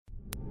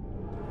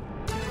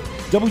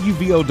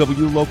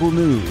WVOW Local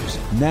News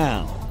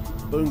now.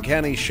 Boone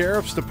County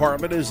Sheriff's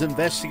Department is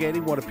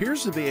investigating what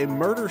appears to be a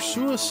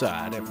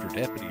murder-suicide after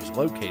deputies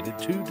located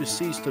two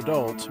deceased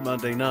adults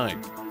Monday night.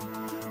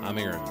 I'm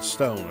Aaron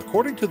Stone.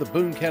 According to the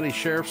Boone County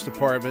Sheriff's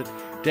Department,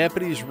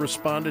 deputies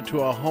responded to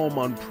a home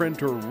on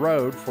Printer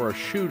Road for a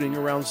shooting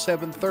around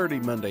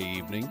 7:30 Monday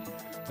evening.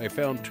 They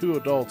found two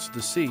adults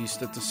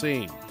deceased at the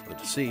scene. The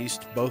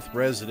deceased, both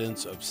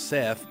residents of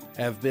Seth,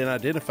 have been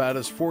identified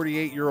as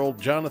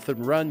 48-year-old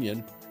Jonathan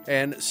Runyon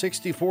and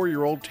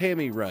 64-year-old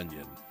Tammy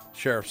Runyon.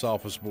 Sheriff's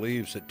Office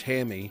believes that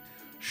Tammy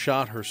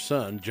shot her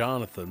son,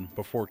 Jonathan,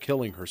 before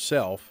killing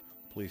herself.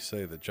 Police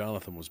say that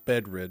Jonathan was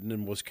bedridden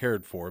and was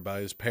cared for by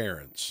his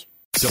parents.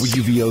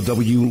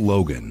 WVOW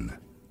Logan.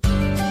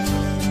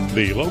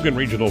 The Logan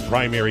Regional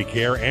Primary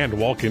Care and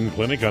Walk-In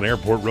Clinic on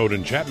Airport Road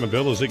in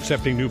Chapmanville is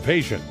accepting new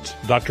patients.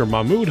 Dr.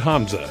 Mahmoud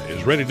Hamza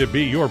is ready to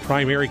be your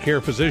primary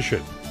care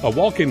physician. A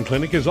walk-in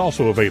clinic is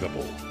also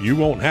available. You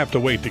won't have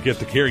to wait to get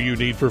the care you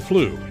need for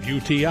flu,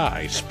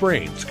 UTI,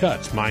 sprains,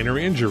 cuts, minor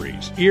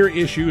injuries, ear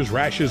issues,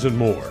 rashes, and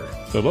more.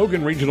 The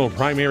Logan Regional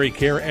Primary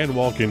Care and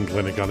Walk-In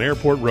Clinic on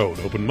Airport Road,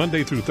 open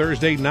Monday through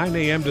Thursday, 9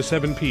 a.m. to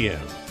 7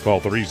 p.m. Call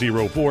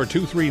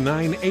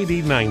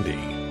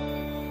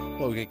 304-239-8090.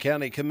 Logan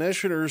County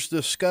Commissioners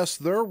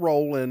discussed their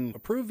role in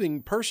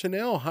approving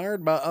personnel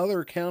hired by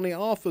other county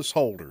office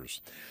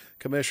holders.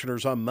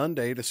 Commissioners on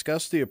Monday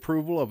discussed the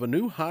approval of a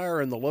new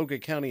hire in the Logan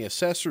County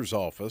Assessor's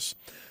Office.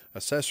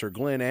 Assessor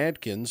Glenn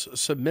Adkins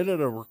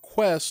submitted a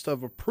request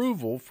of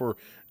approval for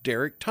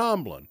Derek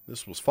Tomlin.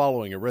 This was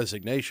following a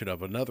resignation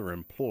of another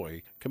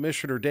employee.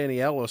 Commissioner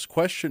Danny Ellis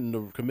questioned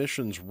the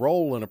Commission's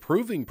role in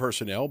approving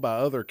personnel by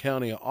other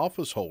county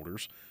office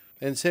holders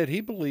and said he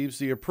believes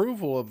the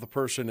approval of the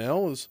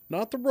personnel is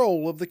not the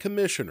role of the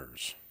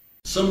Commissioners.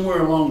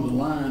 Somewhere along the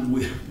line,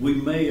 we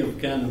may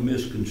have kind of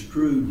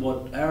misconstrued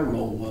what our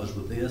role was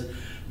with this,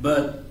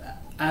 but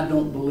I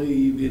don't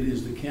believe it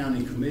is the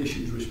county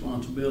commission's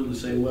responsibility to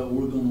say, well,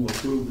 we're going to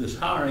approve this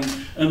hiring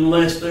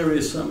unless there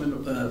is some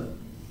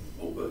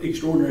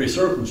extraordinary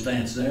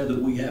circumstance there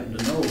that we happen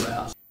to know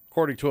about.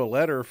 According to a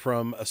letter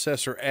from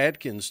Assessor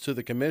Adkins to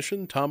the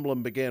Commission,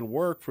 Tomlin began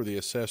work for the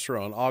assessor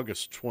on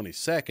August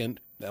 22nd.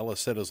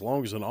 Ellis said as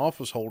long as an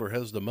office holder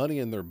has the money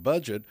in their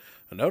budget,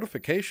 a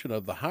notification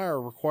of the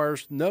hire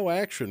requires no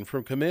action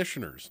from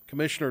commissioners.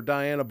 Commissioner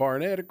Diana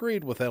Barnett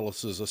agreed with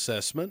Ellis's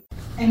assessment.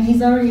 And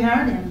he's already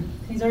hired him.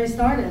 He's already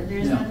started.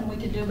 There's nothing we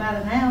can do about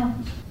it now.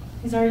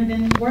 He's already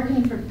been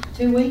working for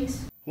 2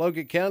 weeks.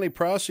 Logan County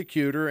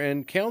prosecutor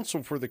and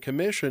counsel for the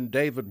commission,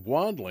 David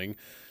Wandling,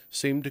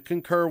 seemed to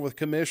concur with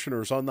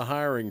commissioners on the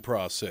hiring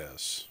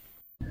process.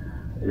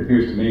 It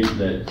appears to me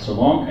that so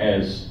long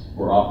as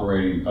we're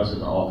operating, us as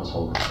the office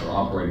holders are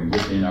operating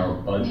within our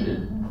budget,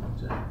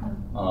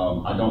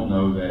 I don't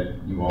know that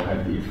you all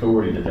have the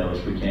authority to tell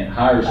us we can't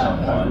hire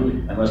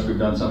someone unless we've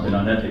done something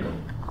unethical.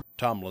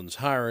 Tomlin's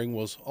hiring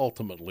was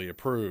ultimately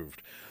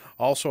approved.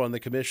 Also on the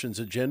Commission's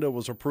agenda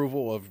was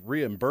approval of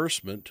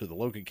reimbursement to the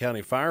Logan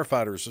County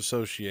Firefighters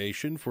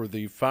Association for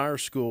the fire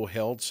school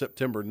held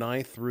September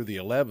 9th through the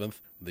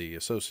 11th. The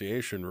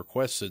association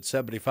requested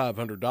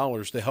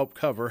 $7,500 to help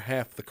cover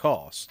half the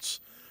costs.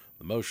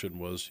 The motion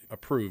was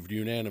approved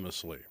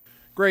unanimously.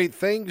 Great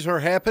things are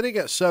happening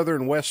at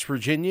Southern West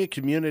Virginia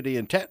Community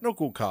and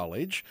Technical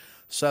College.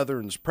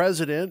 Southern's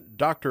president,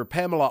 Dr.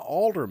 Pamela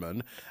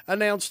Alderman,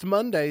 announced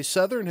Monday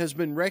Southern has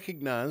been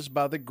recognized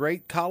by the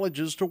Great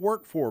Colleges to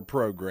Work For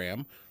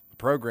program. The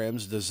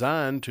program's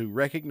designed to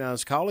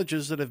recognize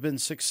colleges that have been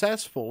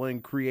successful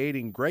in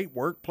creating great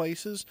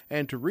workplaces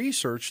and to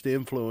research the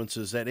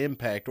influences that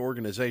impact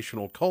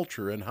organizational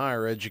culture in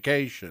higher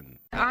education.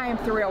 I am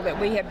thrilled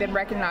that we have been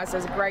recognized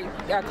as a great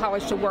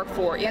college to work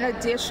for. In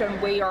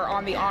addition, we are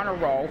on the honor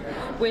roll,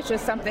 which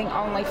is something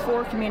only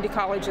 4 community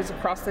colleges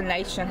across the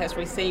nation has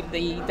received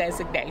the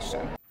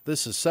designation.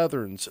 This is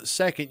Southern's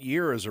second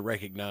year as a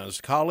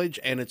recognized college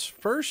and its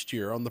first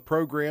year on the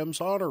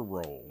program's honor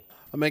roll.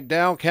 A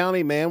McDowell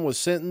County man was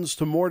sentenced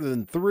to more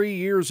than 3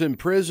 years in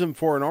prison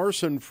for an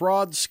arson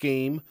fraud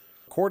scheme.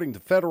 According to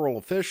federal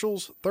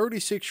officials,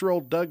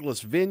 36-year-old Douglas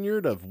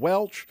Vineyard of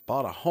Welch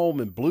bought a home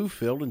in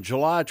Bluefield in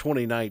July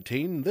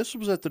 2019. This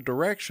was at the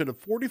direction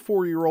of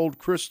 44-year-old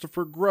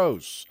Christopher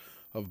Gross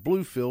of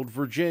Bluefield,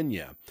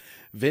 Virginia.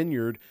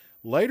 Vineyard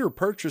later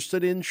purchased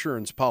an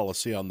insurance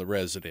policy on the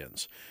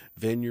residence.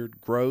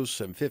 Vineyard, Gross,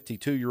 and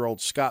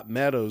 52-year-old Scott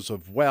Meadows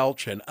of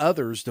Welch and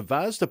others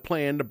devised a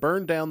plan to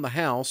burn down the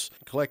house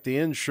and collect the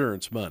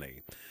insurance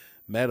money.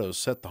 Meadows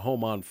set the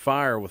home on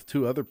fire with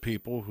 2 other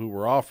people who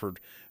were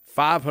offered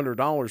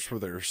 $500 for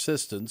their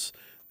assistance.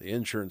 The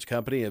insurance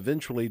company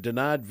eventually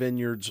denied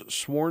Vineyard's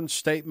sworn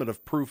statement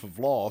of proof of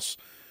loss.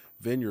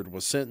 Vineyard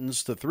was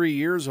sentenced to 3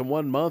 years and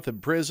 1 month in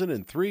prison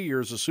and 3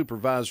 years of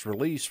supervised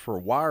release for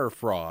wire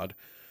fraud.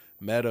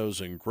 Meadows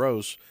and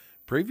Gross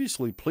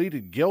previously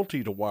pleaded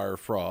guilty to wire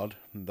fraud.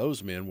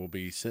 Those men will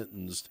be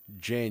sentenced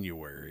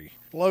January.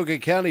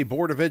 Logan County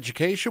Board of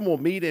Education will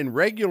meet in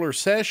regular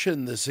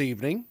session this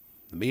evening.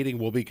 The meeting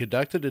will be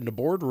conducted in the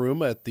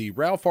boardroom at the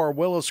Ralph R.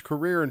 Willis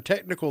Career and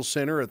Technical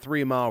Center at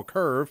 3 Mile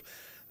Curve.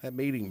 That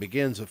meeting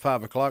begins at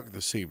 5 o'clock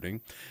this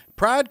evening.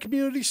 Pride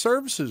Community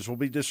Services will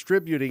be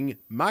distributing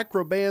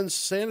Microban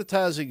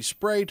sanitizing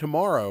spray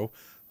tomorrow.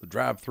 The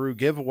drive-through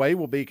giveaway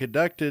will be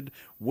conducted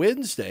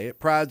Wednesday at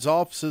Pride's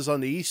offices on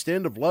the east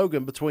end of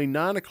Logan between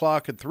 9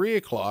 o'clock and 3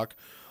 o'clock.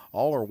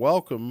 All are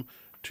welcome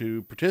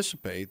to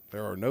participate.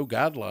 There are no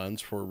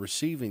guidelines for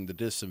receiving the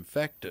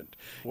disinfectant.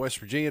 West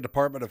Virginia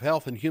Department of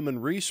Health and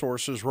Human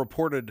Resources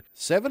reported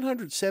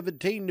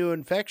 717 new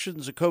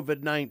infections of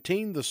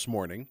COVID-19 this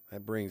morning.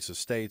 That brings the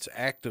state's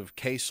active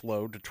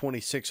caseload to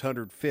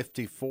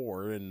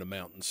 2,654 in the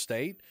Mountain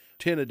State.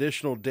 10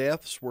 additional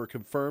deaths were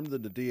confirmed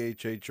in the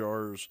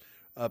DHHR's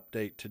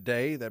update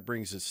today. That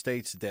brings the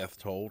state's death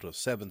toll to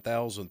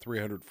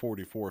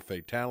 7,344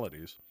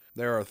 fatalities.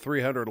 There are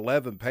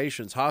 311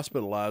 patients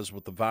hospitalized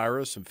with the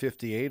virus, and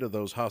 58 of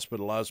those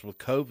hospitalized with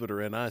COVID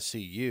are in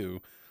ICU.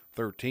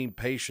 13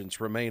 patients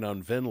remain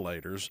on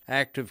ventilators.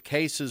 Active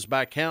cases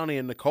by county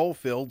in the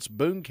coalfields: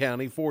 Boone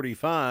County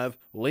 45,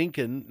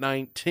 Lincoln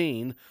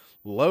 19,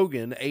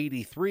 Logan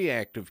 83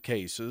 active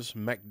cases,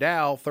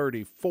 McDowell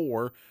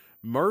 34,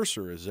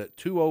 Mercer is at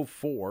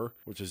 204,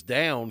 which is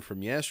down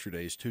from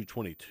yesterday's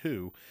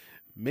 222.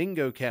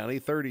 Mingo County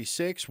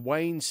 36,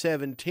 Wayne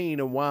 17,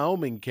 and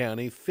Wyoming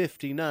County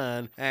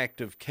 59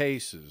 active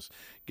cases.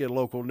 Get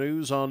local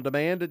news on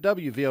demand at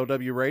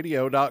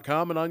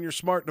WVOWradio.com and on your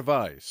smart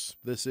device.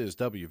 This is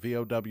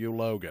WVOW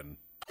Logan.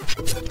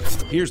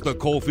 Here's the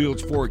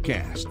Coalfields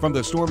forecast from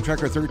the Storm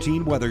Tracker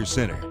 13 Weather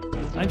Center.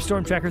 I'm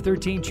Storm Tracker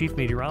 13 Chief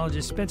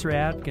Meteorologist Spencer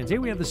Atkins. Here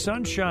we have the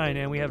sunshine,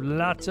 and we have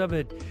lots of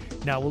it.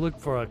 Now we'll look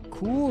for a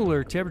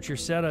cooler temperature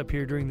setup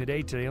here during the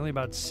day today, only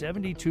about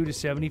 72 to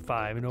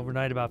 75, and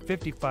overnight about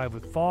 55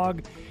 with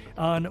fog.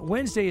 On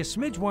Wednesday, a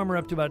smidge warmer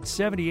up to about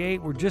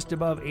 78. We're just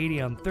above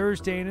 80 on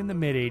Thursday, and in the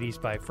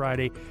mid-80s by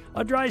Friday.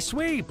 A dry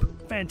sweep.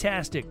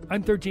 Fantastic.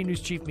 I'm 13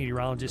 News Chief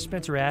Meteorologist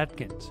Spencer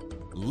Atkins.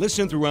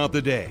 Listen throughout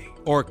the day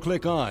or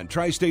click on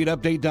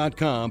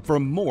tristateupdate.com for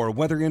more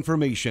weather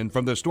information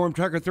from the Storm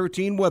Tracker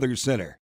 13 Weather Center.